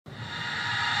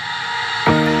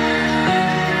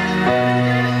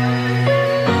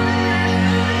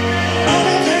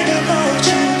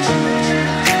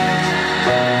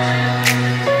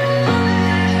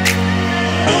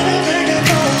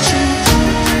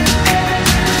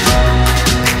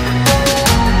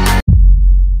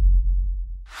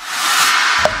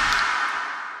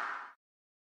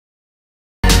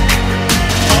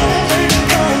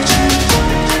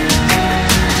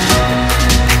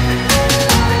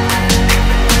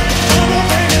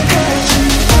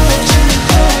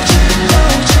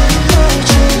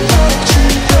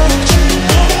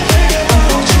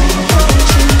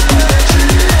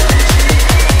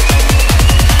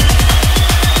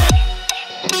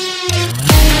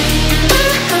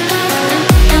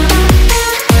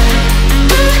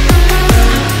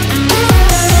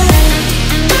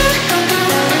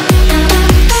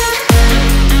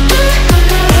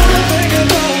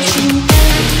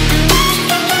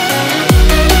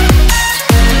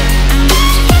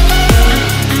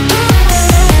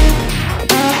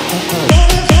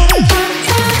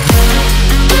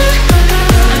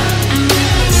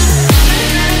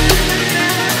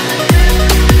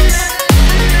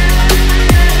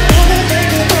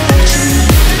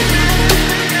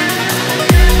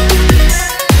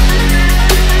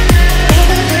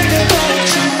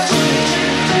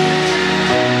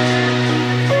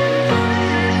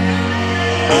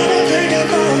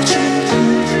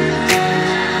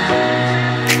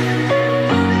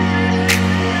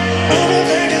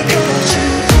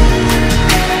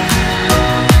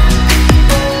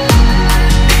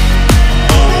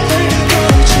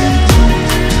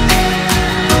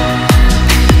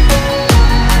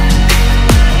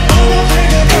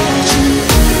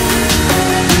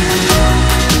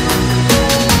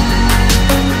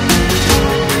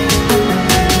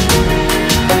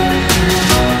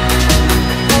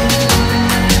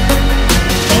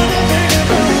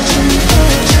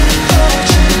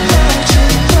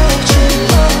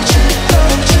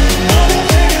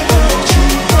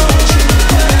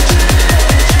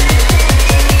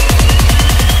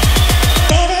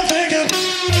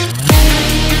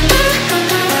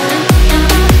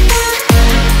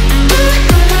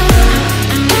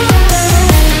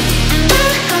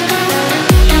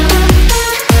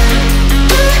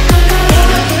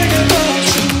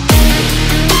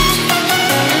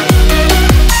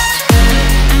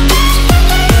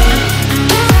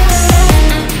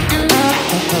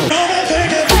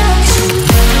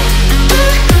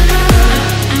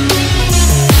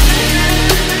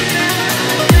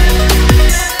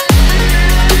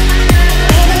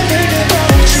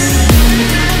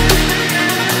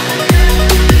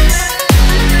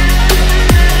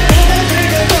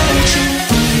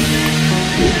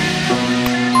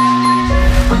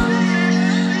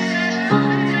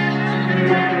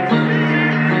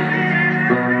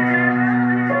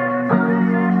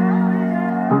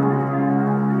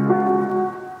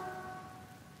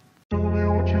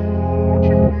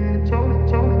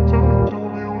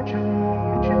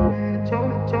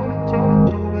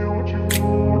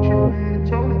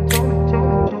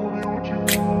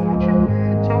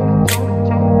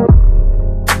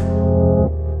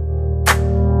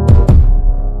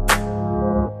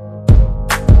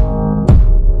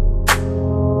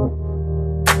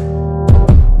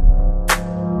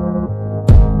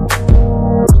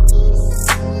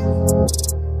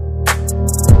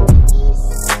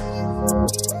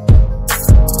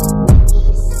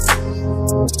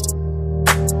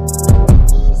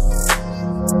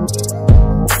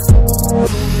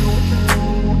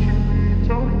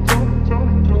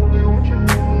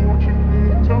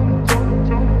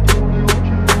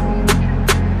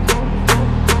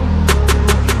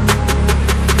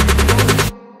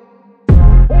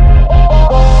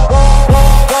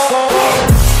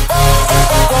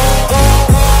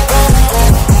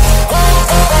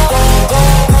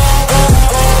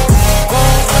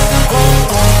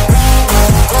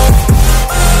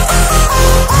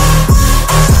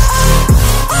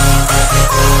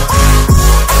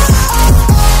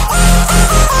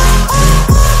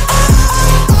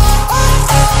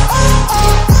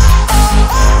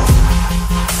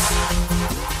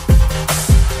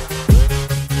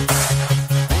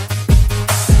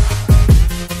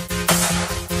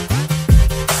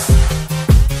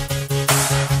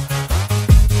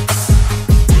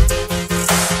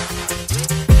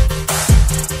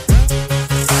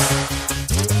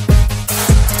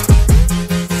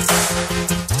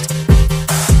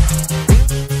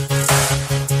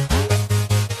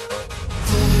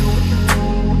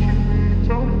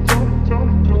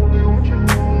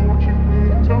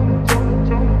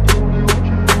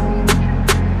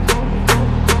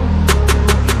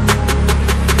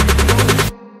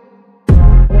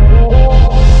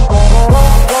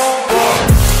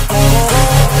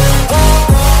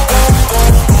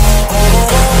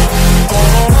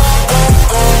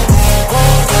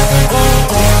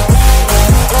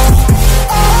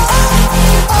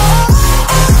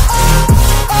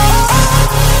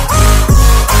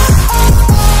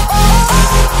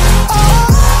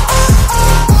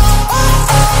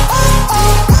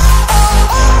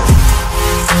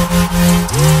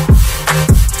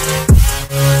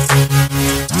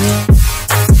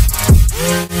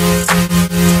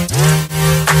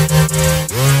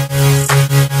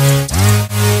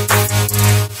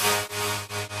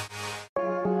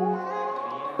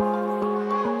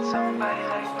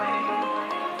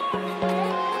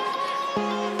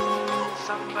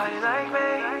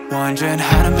Wondering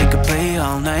how to make a play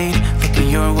all night, looking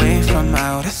your way from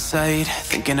out of sight,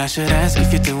 thinking I should ask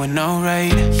if you're doing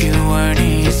alright. You weren't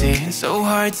easy and so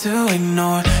hard to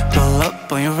ignore. Pull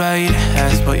up on your right,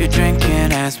 ask what you're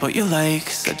drinking, ask what you like.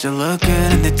 Said you look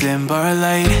good in the dim bar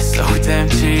light, so damn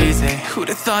cheesy. Who'd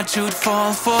have thought you'd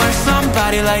fall for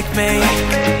somebody like me?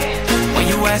 When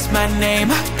you asked my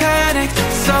name, I panicked,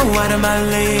 so out of my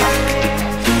league.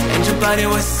 And your body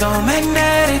was so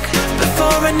magnetic.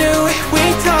 Before I knew it, we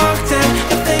talked, and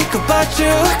I think about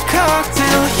you a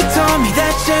cocktail. You told me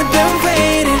that you've been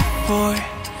waiting for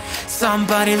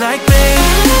somebody like me.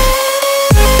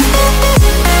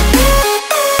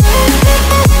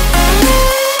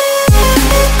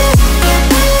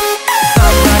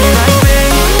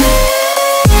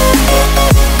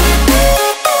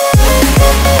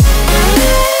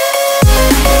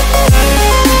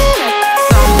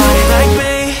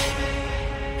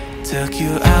 Took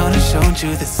you out and showed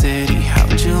you the city.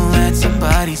 How'd you let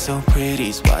somebody so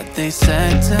pretty's what they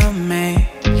said to me?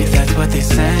 Yeah, that's what they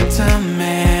said to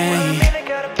me.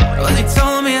 Well, they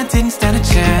told me I didn't stand a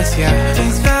chance, yeah.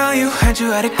 Face value, had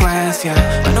you at a glance, yeah.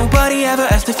 But nobody ever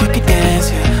asked if you could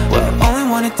dance, yeah. Well, the only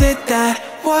one who did that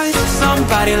was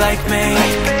somebody like me.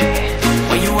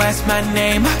 When you asked my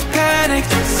name, I panicked,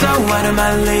 so out of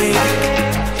my league.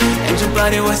 And your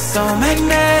body was so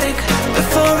magnetic.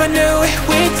 Before I knew it,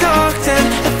 we talked, and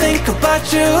I think about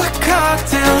you a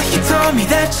cocktail. You told me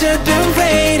that you've been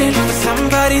waiting for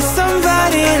somebody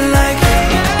like me.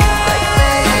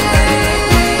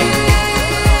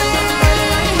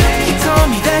 You told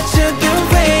me that you've been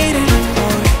waiting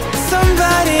for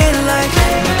somebody like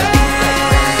me.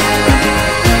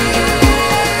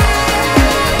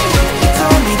 You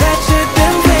told me that you've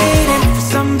been waiting for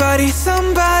somebody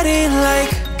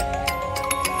like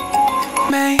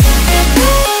me.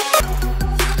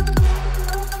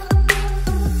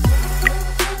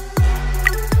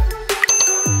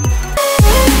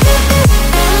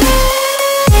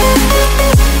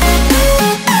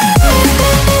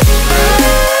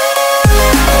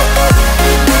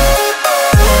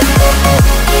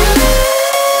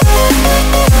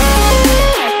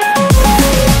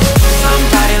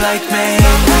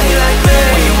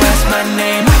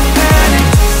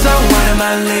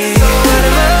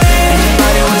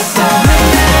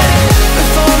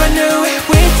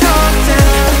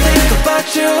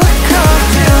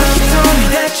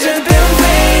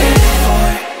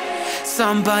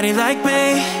 Somebody like me.